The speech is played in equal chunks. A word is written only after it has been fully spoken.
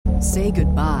Say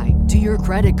goodbye to your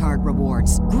credit card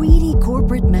rewards. Greedy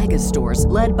corporate mega stores,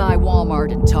 led by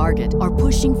Walmart and Target, are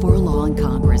pushing for a law in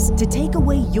Congress to take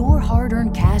away your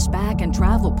hard-earned cash back and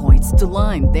travel points to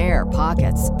line their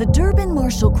pockets. The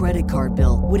Durbin-Marshall credit card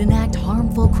bill would enact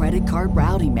harmful credit card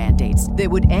routing mandates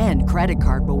that would end credit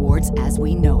card rewards as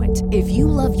we know it. If you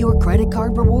love your credit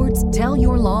card rewards, tell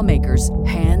your lawmakers,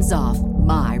 hands off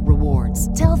my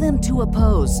rewards. Tell them to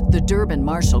oppose the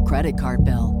Durbin-Marshall credit card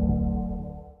bill.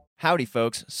 Howdy,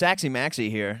 folks. Saxy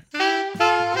Maxie here.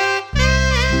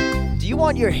 Do you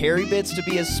want your hairy bits to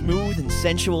be as smooth and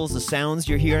sensual as the sounds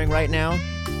you're hearing right now?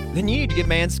 Then you need to get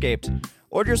Manscaped.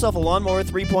 Order yourself a Lawnmower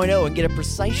 3.0 and get a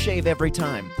precise shave every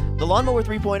time. The Lawnmower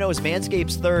 3.0 is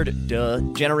Manscaped's third,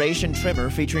 generation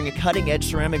trimmer featuring a cutting-edge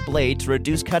ceramic blade to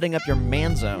reduce cutting up your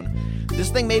man zone.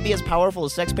 This thing may be as powerful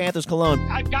as Sex Panther's cologne.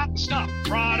 I've got the stuff.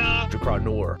 Prada,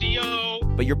 Nor. Dio.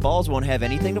 But your balls won't have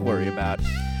anything to worry about.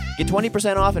 Get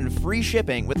 20% off and free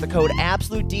shipping with the code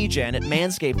AbsoluteDegen at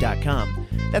Manscaped.com.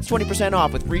 That's 20%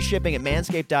 off with free shipping at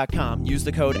Manscaped.com. Use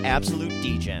the code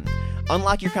AbsoluteDegen.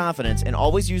 Unlock your confidence and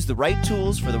always use the right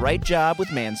tools for the right job with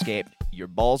Manscaped. Your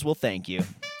balls will thank you.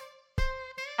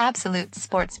 Absolute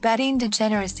sports betting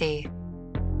degeneracy.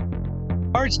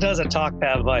 Arch doesn't talk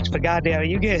that much, but goddamn,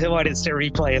 you get him on instant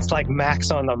replay. It's like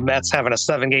Max on the Mets having a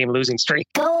 7-game losing streak.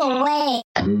 Go away.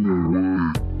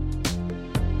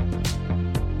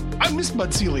 I miss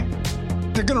mud sealing.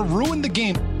 They're going to ruin the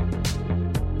game.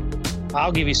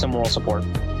 I'll give you some moral support.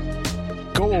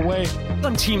 Go away.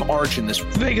 I'm Team Arch in this.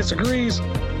 Vegas agrees.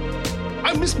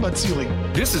 I miss mud sealing.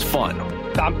 This is fun.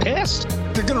 I'm pissed.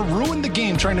 They're going to ruin the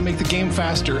game trying to make the game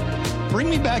faster. Bring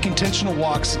me back intentional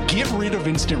walks. Get rid of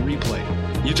instant replay.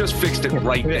 You just fixed it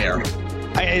right there.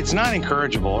 It's not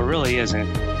encourageable. It really isn't.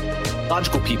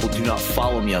 Logical people do not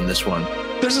follow me on this one.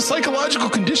 There's a psychological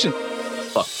condition.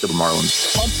 Fuck the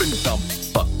Marlins. Pump and dump.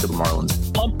 Fuck the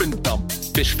Marlins. Pump and dump.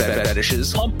 Fish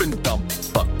fetishes. Pump and dump.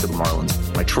 Fuck the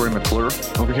Marlins. My Troy McClure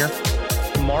over here.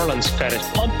 Marlins fetish.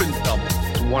 Pump and dump.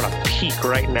 Want to peak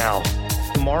right now.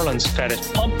 Marlins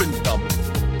fetish. Pump and dump.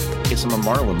 Guess I'm a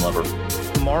Marlin lover.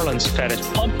 Marlins fetish.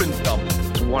 Pump and dump.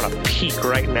 Want to peak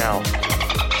right now.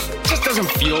 Just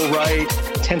doesn't feel right.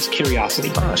 Tense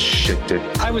curiosity. Oh shit, dude.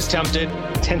 I was tempted.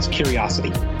 Tense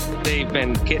curiosity. They've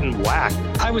been getting whacked.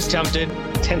 I was tempted.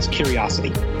 Tense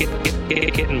curiosity.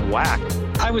 Getting whacked.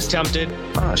 I was tempted.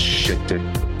 Oh shit, dude.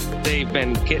 They've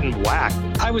been getting whacked.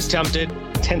 I was tempted.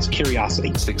 Tense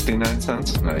curiosity. 69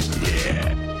 cents? Nice.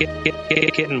 Yeah.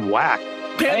 Getting whacked.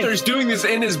 Panther's doing this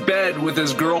in his bed with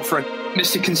his girlfriend.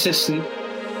 Mr. Consistent.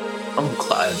 I'm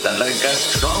glad that I got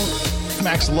strong. If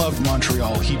Max loved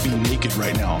Montreal, he'd be naked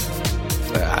right now.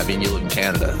 I mean, you live in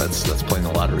Canada. That's playing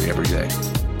the lottery every day.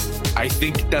 I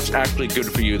think that's actually good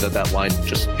for you that line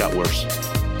just got worse.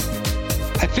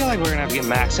 I feel like we're going to have to get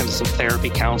Max into some therapy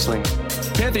counseling.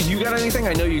 Panther, you got anything?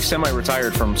 I know you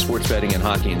semi-retired from sports betting and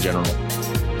hockey in general.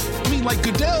 I mean, like,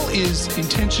 Goodell is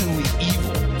intentionally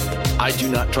evil. I do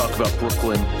not talk about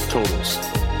Brooklyn totals.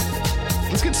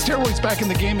 Let's get steroids back in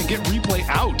the game and get replay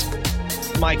out.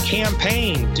 My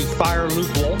campaign to fire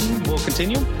Luke Walton will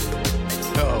continue.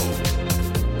 Oh.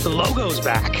 The logo's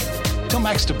back. Tell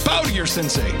Max to bow to your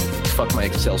sensei. Fuck my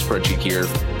Excel spreadsheet here.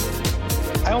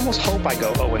 I almost hope I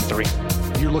go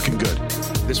 0-3. You're looking good.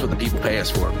 This is what the people pay us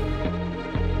for.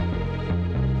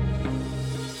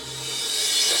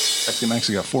 Actually, Max,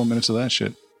 you got 4 minutes of that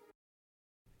shit.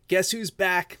 Guess who's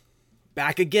back?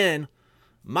 Back again.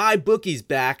 My bookie's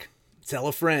back. Tell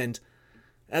a friend.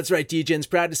 That's right, Degen's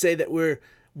proud to say that we're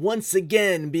once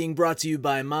again being brought to you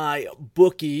by my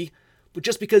bookie. But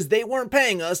just because they weren't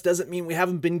paying us doesn't mean we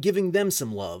haven't been giving them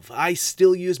some love. I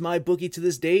still use my bookie to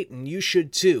this date, and you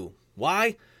should too.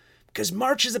 Why? Because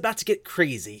March is about to get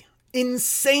crazy.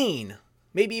 Insane.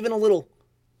 Maybe even a little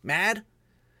mad.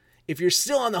 If you're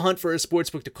still on the hunt for a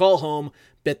sportsbook to call home,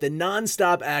 bet the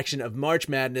non-stop action of March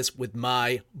Madness with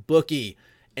my bookie.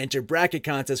 Enter bracket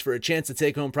contests for a chance to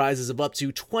take home prizes of up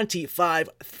to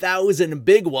 25,000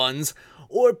 big ones,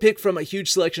 or pick from a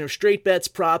huge selection of straight bets,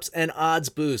 props, and odds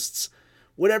boosts.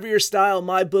 Whatever your style,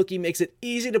 MyBookie makes it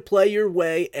easy to play your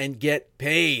way and get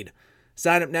paid.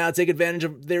 Sign up now, take advantage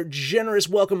of their generous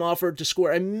welcome offer to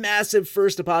score a massive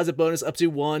first deposit bonus up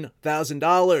to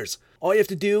 $1,000. All you have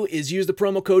to do is use the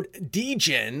promo code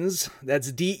DEGENS,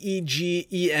 that's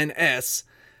DEGENS,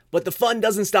 but the fun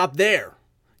doesn't stop there.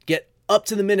 Get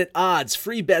up-to-the-minute odds,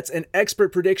 free bets, and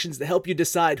expert predictions to help you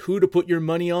decide who to put your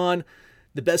money on.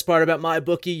 The best part about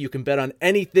MyBookie, you can bet on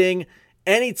anything,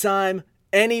 anytime,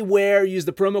 anywhere. Use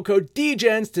the promo code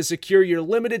DEGENS to secure your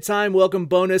limited time welcome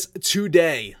bonus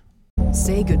today.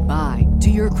 Say goodbye to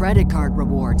your credit card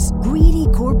rewards. Greedy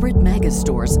corporate mega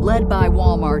stores, led by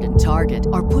Walmart and Target,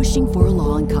 are pushing for a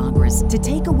law in Congress to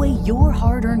take away your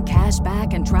hard-earned cash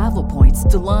back and travel points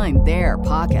to line their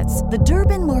pockets. The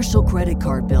Durbin-Marshall credit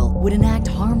card bill would enact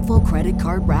harmful credit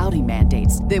card routing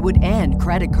mandates that would end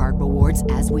credit card rewards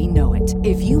as we know it.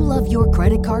 If you love your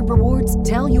credit card rewards,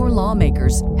 tell your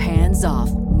lawmakers, hands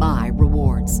off my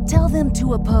rewards. Tell them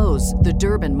to oppose the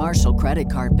Durbin-Marshall credit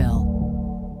card bill.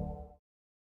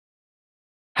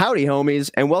 Howdy,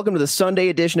 homies, and welcome to the Sunday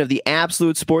edition of the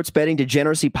Absolute Sports Betting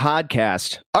Degeneracy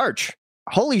podcast. Arch,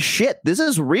 holy shit, this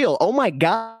is real. Oh my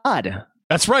God.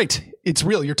 That's right. It's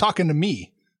real. You're talking to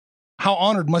me. How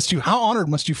honored must you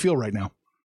feel right now?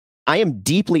 I am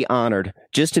deeply honored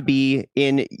just to be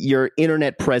in your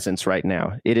internet presence right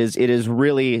now. It is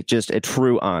really just a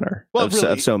true honor. Well,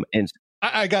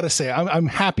 I gotta say, I'm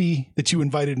happy that you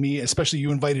invited me, especially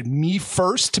you invited me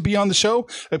first to be on the show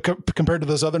compared to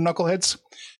those other knuckleheads.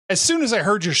 As soon as I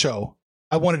heard your show,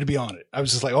 I wanted to be on it. I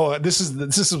was just like, oh, this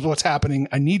is what's happening.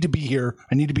 I need to be here.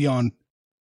 I need to be on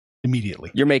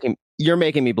immediately. You're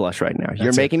making me blush right now.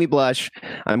 You're making me blush.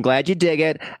 I'm glad you dig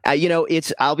it.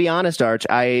 I'll be honest, Arch.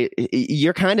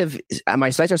 You're kind of, my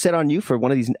sights are set on you for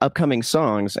one of these upcoming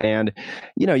songs, and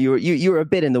you were a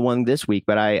bit in the one this week,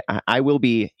 but I will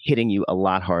be hitting you a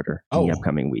lot harder in the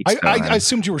upcoming weeks. I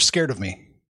assumed you were scared of me.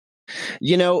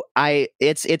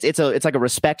 It's like a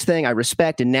respect thing. I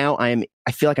respect, and now I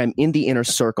feel like I'm in the inner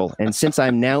circle, and since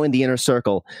I'm now in the inner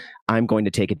circle, I'm going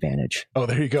to take advantage. Oh,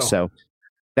 there you go. So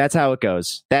that's how it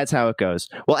goes.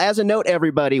 Well, as a note,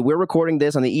 everybody, we're recording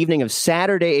this on the evening of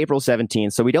Saturday, April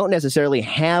 17th, so we don't necessarily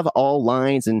have all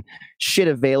lines and shit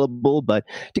available, but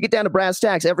to get down to brass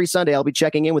tacks, every Sunday I'll be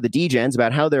checking in with the D-Gens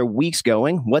about how their week's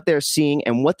going, what they're seeing,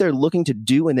 and what they're looking to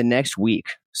do in the next week.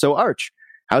 So, Arch,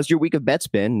 how's your week of bets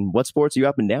been? What sports are you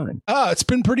up and down in? It's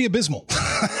been pretty abysmal.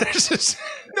 There's just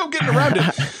no getting around it.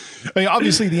 I mean,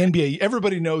 obviously the NBA,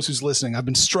 everybody knows who's listening. I've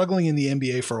been struggling in the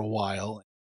NBA for a while.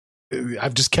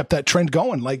 I've just kept that trend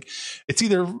going. Like, it's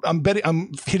either I'm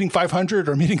hitting 500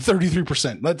 or I'm hitting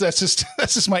 33%. That's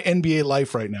just my NBA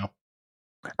life right now.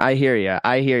 I hear you.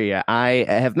 I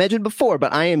have mentioned before,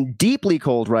 but I am deeply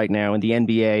cold right now, and the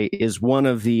NBA is one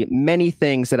of the many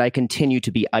things that I continue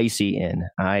to be icy in.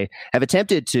 I have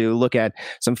attempted to look at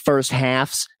some first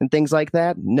halves and things like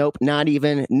that. Nope, not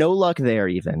even. No luck there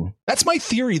even. That's my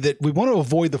theory, that we want to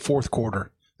avoid the fourth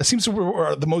quarter. That seems to be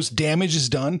where the most damage is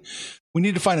done. We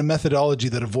need to find a methodology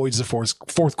that avoids the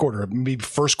fourth quarter. Maybe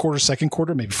first quarter, second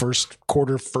quarter, maybe first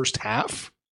quarter, first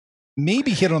half.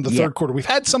 Maybe hit on the third quarter. We've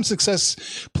had some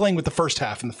success playing with the first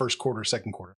half in the first quarter,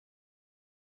 second quarter.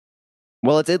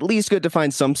 Well, it's at least good to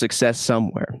find some success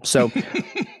somewhere. So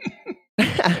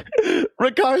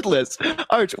regardless,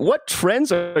 Arch, what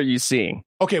trends are you seeing?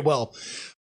 Okay, well,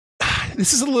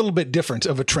 this is a little bit different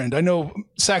of a trend. I know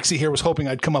Saxy here was hoping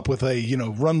I'd come up with a,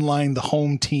 run line the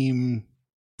home team,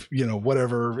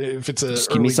 whatever. If it's a, just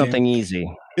give me something easy.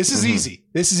 This is easy.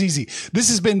 This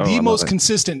has been the most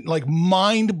consistent, like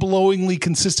mind-blowingly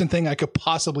consistent thing I could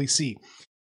possibly see.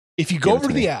 If you go over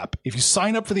to the app, if you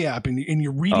sign up for the app and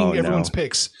you're reading everyone's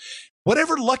picks,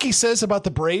 whatever Lucky says about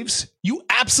the Braves, you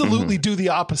absolutely do the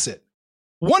opposite.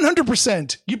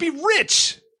 100%. You'd be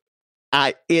rich.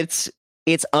 It's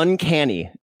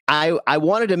uncanny. I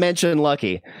wanted to mention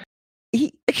Lucky.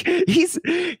 He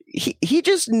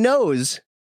just knows.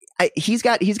 He's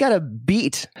got a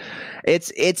beat.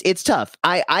 It's tough.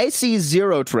 I see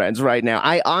zero trends right now.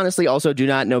 I honestly also do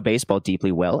not know baseball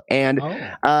deeply well, and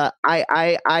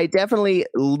I definitely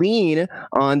lean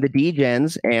on the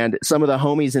D-Gens and some of the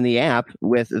homies in the app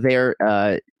with their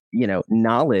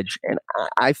knowledge, and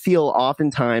I feel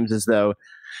oftentimes as though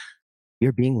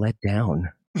you're being let down.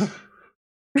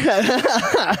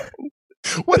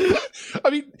 What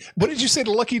did you say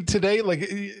to Lucky today? Like,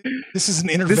 this is an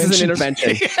intervention.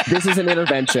 This is an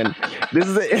intervention.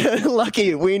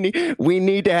 Lucky. We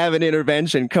need to have an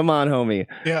intervention. Come on, homie.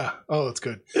 Yeah. Oh, that's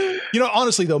good.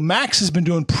 Honestly though, Max has been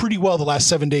doing pretty well the last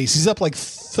 7 days. He's up like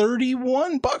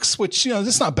 $31, which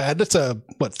that's not bad. That's a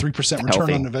 3% return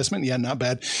on investment. Yeah, not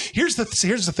bad. Here's the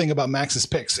thing about Max's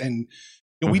picks, and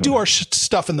we do our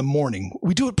stuff in the morning.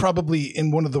 We do it probably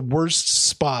in one of the worst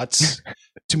spots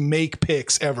to make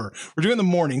picks ever. We're doing it in the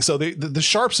morning. So the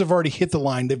sharps have already hit the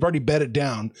line. They've already bet it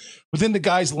down. But then the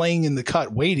guys laying in the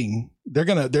cut waiting, they're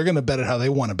going to bet it how they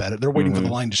want to bet it. They're waiting for the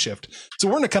line to shift. So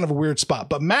we're in a kind of a weird spot.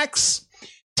 But Max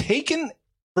taken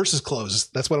versus close.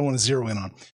 That's what I want to zero in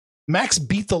on. Max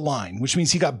beat the line, which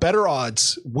means he got better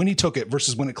odds when he took it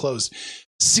versus when it closed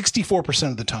 64%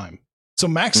 of the time. So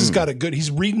Max has got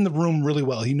he's reading the room really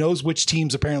well. He knows which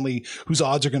teams apparently whose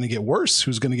odds are going to get worse,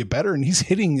 who's going to get better, and he's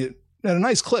hitting it at a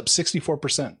nice clip,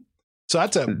 64%. So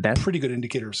that's a pretty good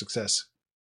indicator of success.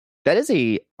 That is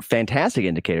a fantastic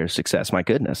indicator of success. My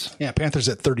goodness. Yeah, Panthers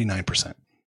at 39%.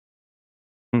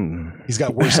 He's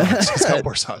got worse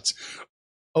odds.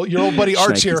 Oh, your old buddy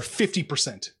Arch here,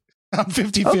 50%. I'm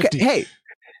 50-50. Okay, hey,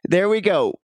 there we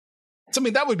go. So, I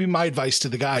mean, that would be my advice to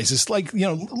the guys. It's like,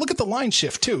 look at the line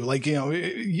shift too. Like,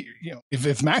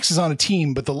 if Max is on a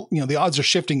team, but the odds are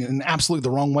shifting in absolutely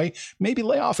the wrong way, maybe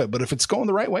lay off it. But if it's going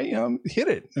the right way, hit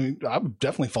it. I mean, I would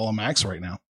definitely follow Max right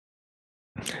now.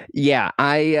 Yeah,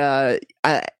 I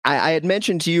had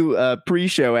mentioned to you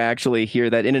pre-show actually here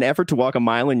that in an effort to walk a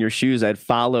mile in your shoes, I'd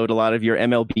followed a lot of your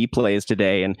MLB plays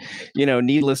today, and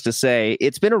needless to say,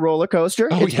 it's been a roller coaster.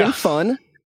 It's been fun.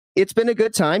 It's been a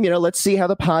good time. Let's see how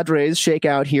the Padres shake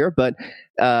out here. But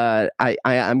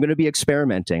I'm going to be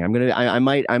experimenting. I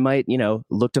might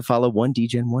look to follow one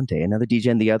DGen one day, another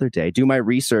DGen the other day. Do my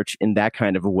research in that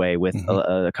kind of a way with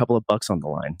a couple of bucks on the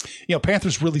line.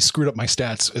 Panthers really screwed up my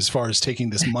stats as far as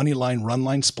taking this money line, run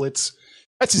line splits.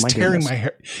 That's just tearing my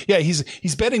hair. Yeah,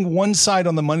 he's betting one side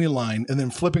on the money line and then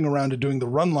flipping around to doing the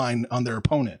run line on their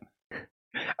opponent.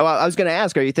 Oh, I was going to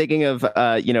ask, are you thinking of,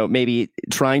 maybe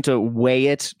trying to weigh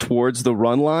it towards the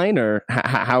run line, or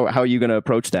how are you going to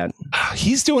approach that?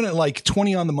 He's doing it like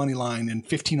 20 on the money line and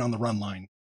 15 on the run line.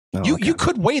 You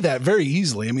could weigh that very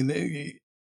easily. I mean,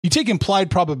 you take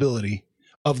implied probability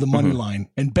of the money line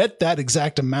and bet that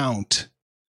exact amount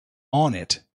on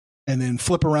it, and then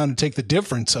flip around and take the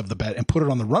difference of the bet and put it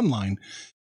on the run line.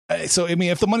 So, I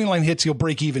mean, if the money line hits, you'll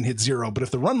break even, hit zero. But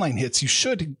if the run line hits, you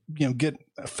should, get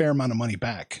a fair amount of money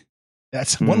back.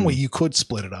 That's one way you could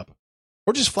split it up,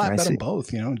 or just flat bet them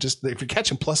both. Just if you're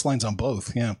catching plus lines on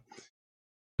both. Yeah,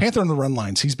 Panther on the run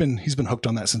lines. He's been hooked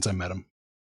on that since I met him.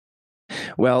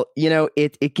 Well,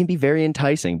 it can be very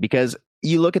enticing because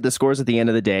you look at the scores at the end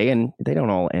of the day, and they don't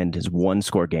all end as one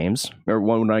score games or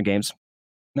one run games.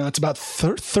 No, it's about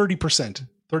 30%.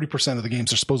 30% of the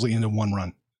games are supposedly into one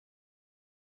run.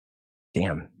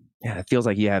 Damn. Yeah, it feels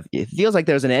like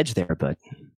there's an edge there, but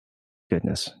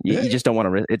goodness, you just don't want to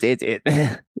risk it.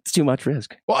 It's too much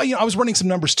risk. Well, I was running some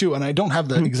numbers too, and I don't have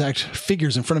the exact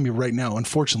figures in front of me right now,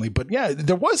 unfortunately. But yeah,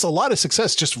 there was a lot of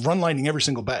success just run lining every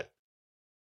single bet.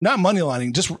 Not money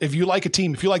lining, just if you like a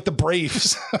team, if you like the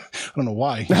Braves, I don't know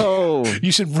why. No,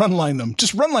 you should run line them.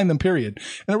 Just run line them, period.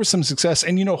 And there was some success.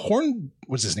 And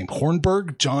what's his name?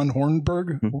 Hornberg, John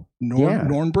Hornberg,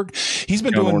 Nornberg. He's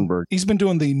been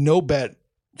doing the no bet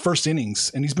first innings,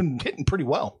 and he's been hitting pretty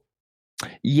well.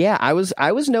 Yeah, I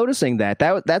was noticing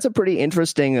that's a pretty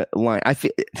interesting line.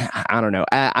 I don't know.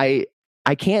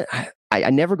 I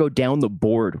never go down the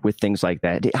board with things like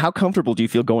that. How comfortable do you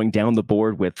feel going down the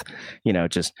board with,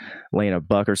 just laying a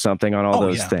buck or something on all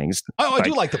those things? I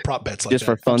do like the prop bets like just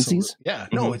that. For funsies. Absolutely. Yeah,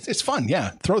 no, it's fun.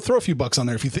 Yeah, throw a few bucks on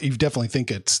there if you definitely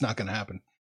think it's not going to happen.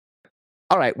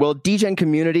 All right, well, DGen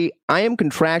community, I am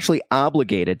contractually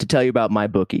obligated to tell you about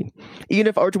MyBookie. Even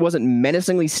if Archer wasn't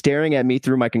menacingly staring at me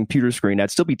through my computer screen,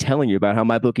 I'd still be telling you about how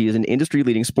MyBookie is an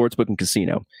industry-leading sportsbook and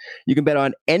casino. You can bet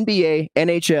on NBA,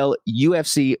 NHL,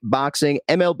 UFC, boxing,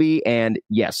 MLB, and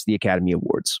yes, the Academy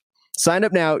Awards. Sign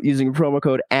up now using promo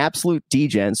code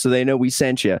AbsoluteDGen so they know we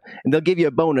sent you, and they'll give you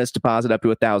a bonus deposit up to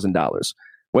 $1,000.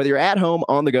 Whether you're at home,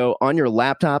 on the go, on your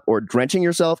laptop, or drenching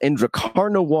yourself in Drakkar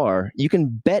Noir, you can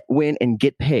bet, win, and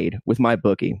get paid with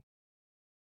MyBookie.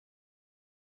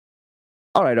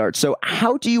 All right, Art. So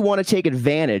how do you want to take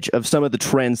advantage of some of the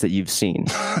trends that you've seen?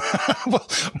 Well,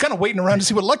 I'm kind of waiting around to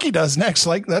see what Lucky does next.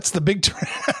 Like, that's the big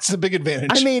that's the big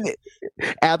advantage. I mean,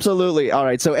 absolutely. All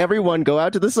right. So everyone go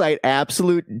out to the site,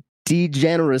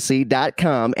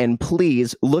 Degeneracy.com, and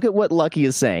please look at what Lucky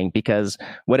is saying, because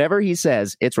whatever he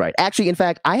says, it's right. Actually, in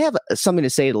fact, I have something to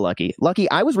say to Lucky. Lucky,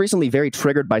 I was recently very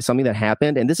triggered by something that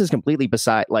happened, and this is completely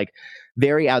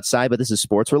very outside, but this is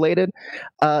sports related.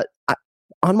 On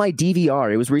my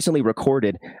DVR, it was recently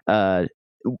recorded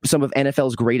some of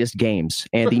NFL's greatest games,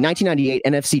 and the 1998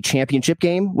 NFC Championship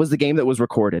game was the game that was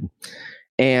recorded.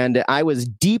 And I was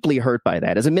deeply hurt by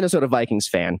that as a Minnesota Vikings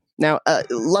fan. Now,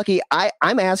 Lucky,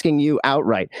 I'm asking you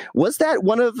outright, was that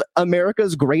one of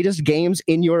America's greatest games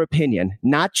in your opinion?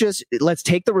 Not just, let's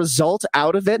take the result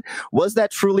out of it. Was that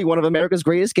truly one of America's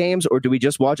greatest games, or do we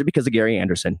just watch it because of Gary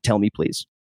Anderson? Tell me, please.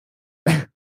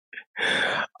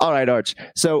 All right, Arch.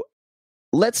 So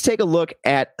let's take a look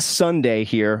at Sunday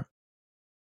here.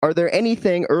 Are there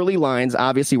anything, early lines,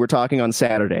 obviously we're talking on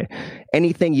Saturday,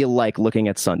 anything you like looking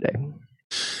at Sunday?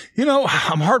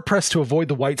 I'm hard-pressed to avoid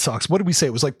the White Sox. What did we say?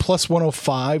 It was like plus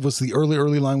 105 was the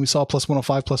early line we saw, plus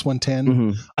 105, plus 110.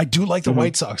 Mm-hmm. I do like the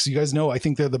White Sox. You guys know I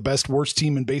think they're the best, worst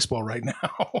team in baseball right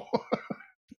now.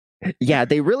 Yeah,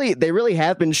 they really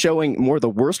have been showing more the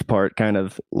worst part kind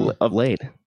of late.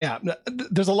 Yeah,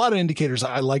 there's a lot of indicators.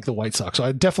 I like the White Sox, so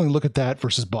I definitely look at that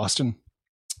versus Boston.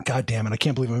 God damn it, I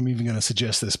can't believe I'm even going to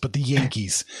suggest this, but the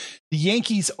Yankees. The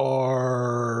Yankees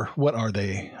are, what are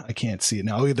they? I can't see it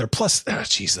now. They're plus, they're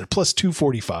plus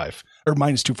 245 or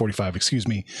minus 245, excuse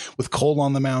me, with Cole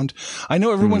on the mound. I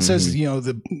know everyone says,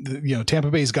 the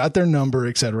Tampa Bay's got their number,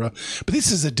 etc. But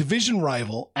this is a division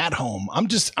rival at home. I'm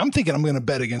thinking I'm going to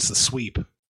bet against the sweep.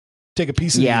 Take a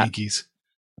piece of the Yankees.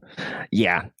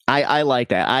 Yeah, I like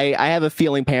that. I have a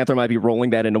feeling Panther might be rolling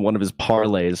that into one of his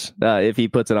parlays if he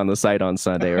puts it on the site on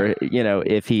Sunday, or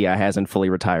if he hasn't fully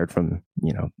retired from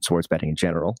sports betting in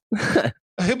general.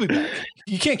 He'll be back.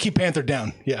 You can't keep Panther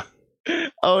down. Yeah.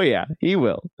 Oh yeah, he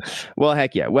will. Well,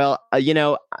 heck yeah. Well,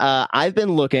 I've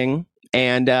been looking,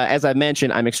 and as I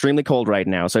mentioned, I'm extremely cold right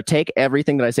now, so take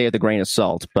everything that I say with a grain of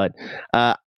salt. But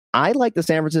I like the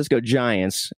San Francisco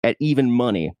Giants at even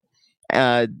money.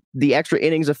 The extra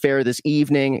innings affair this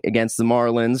evening against the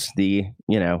Marlins, the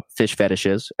fish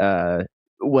fetishes,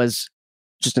 was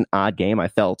just an odd game, I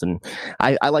felt, and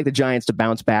I like the Giants to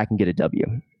bounce back and get a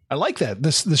W. I like that.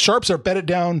 The Sharps are betted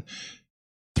down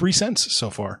 3 cents so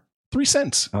far. 3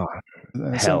 cents. Oh,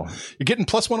 hell! You're getting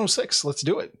plus 106. Let's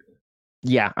do it.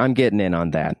 Yeah, I'm getting in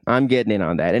on that.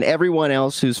 And everyone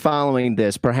else who's following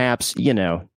this, perhaps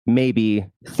maybe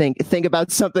think about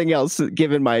something else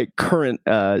given my current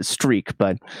streak.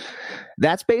 But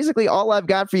that's basically all I've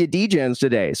got for you Degens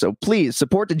today. So please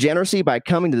support Degeneracy by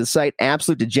coming to the site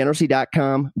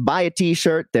absolutedegeneracy.com. Buy a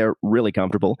t-shirt. They're really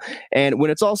comfortable. And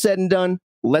when it's all said and done,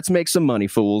 let's make some money,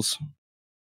 fools.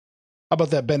 How about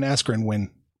that Ben Askren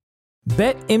win?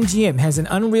 BetMGM has an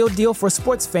unreal deal for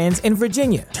sports fans in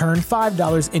Virginia. Turn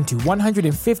 $5 into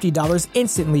 $150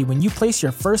 instantly when you place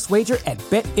your first wager at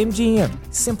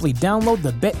BetMGM. Simply download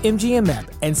the BetMGM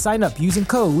app and sign up using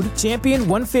code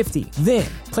Champion150. Then,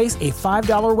 place a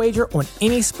 $5 wager on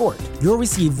any sport. You'll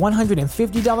receive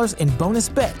 $150 in bonus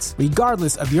bets,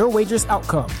 regardless of your wager's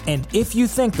outcome. And if you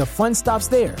think the fun stops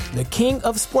there, the King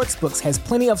of Sportsbooks has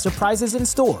plenty of surprises in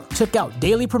store. Check out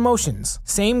daily promotions,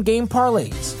 same-game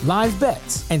parlays, live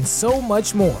bets, and so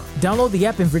much more. Download the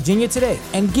app in Virginia today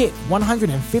and get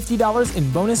 $150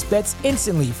 in bonus bets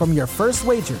instantly from your first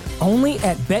wager. Only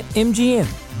at BetMGM.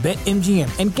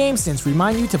 BetMGM and GameSense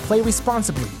remind you to play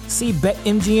responsibly. See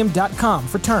BetMGM.com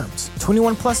for terms.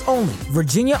 21 plus only.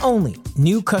 Virginia only.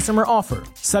 New customer offer.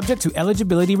 Subject to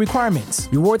eligibility requirements.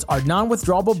 Rewards are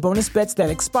non-withdrawable bonus bets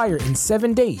that expire in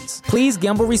 7 days. Please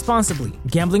gamble responsibly.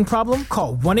 Gambling problem?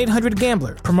 Call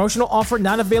 1-800-GAMBLER. Promotional offer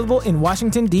not available in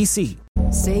Washington, D.C.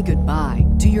 Say goodbye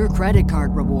to your credit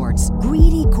card rewards.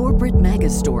 Greedy corporate mega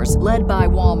stores, led by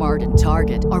Walmart and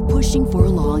Target, are pushing for a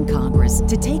law in Congress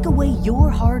to take away your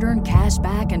hard-earned cash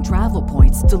back and travel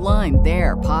points to line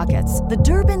their pockets. The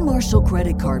Durbin-Marshall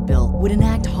credit card bill would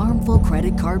enact harmful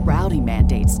credit card routing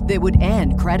mandates that would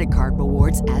end credit card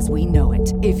rewards as we know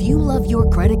it. If you love your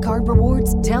credit card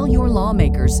rewards, tell your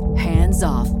lawmakers, hands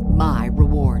off my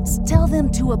rewards. Tell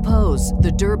them to oppose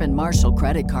the Durbin-Marshall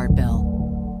credit card bill.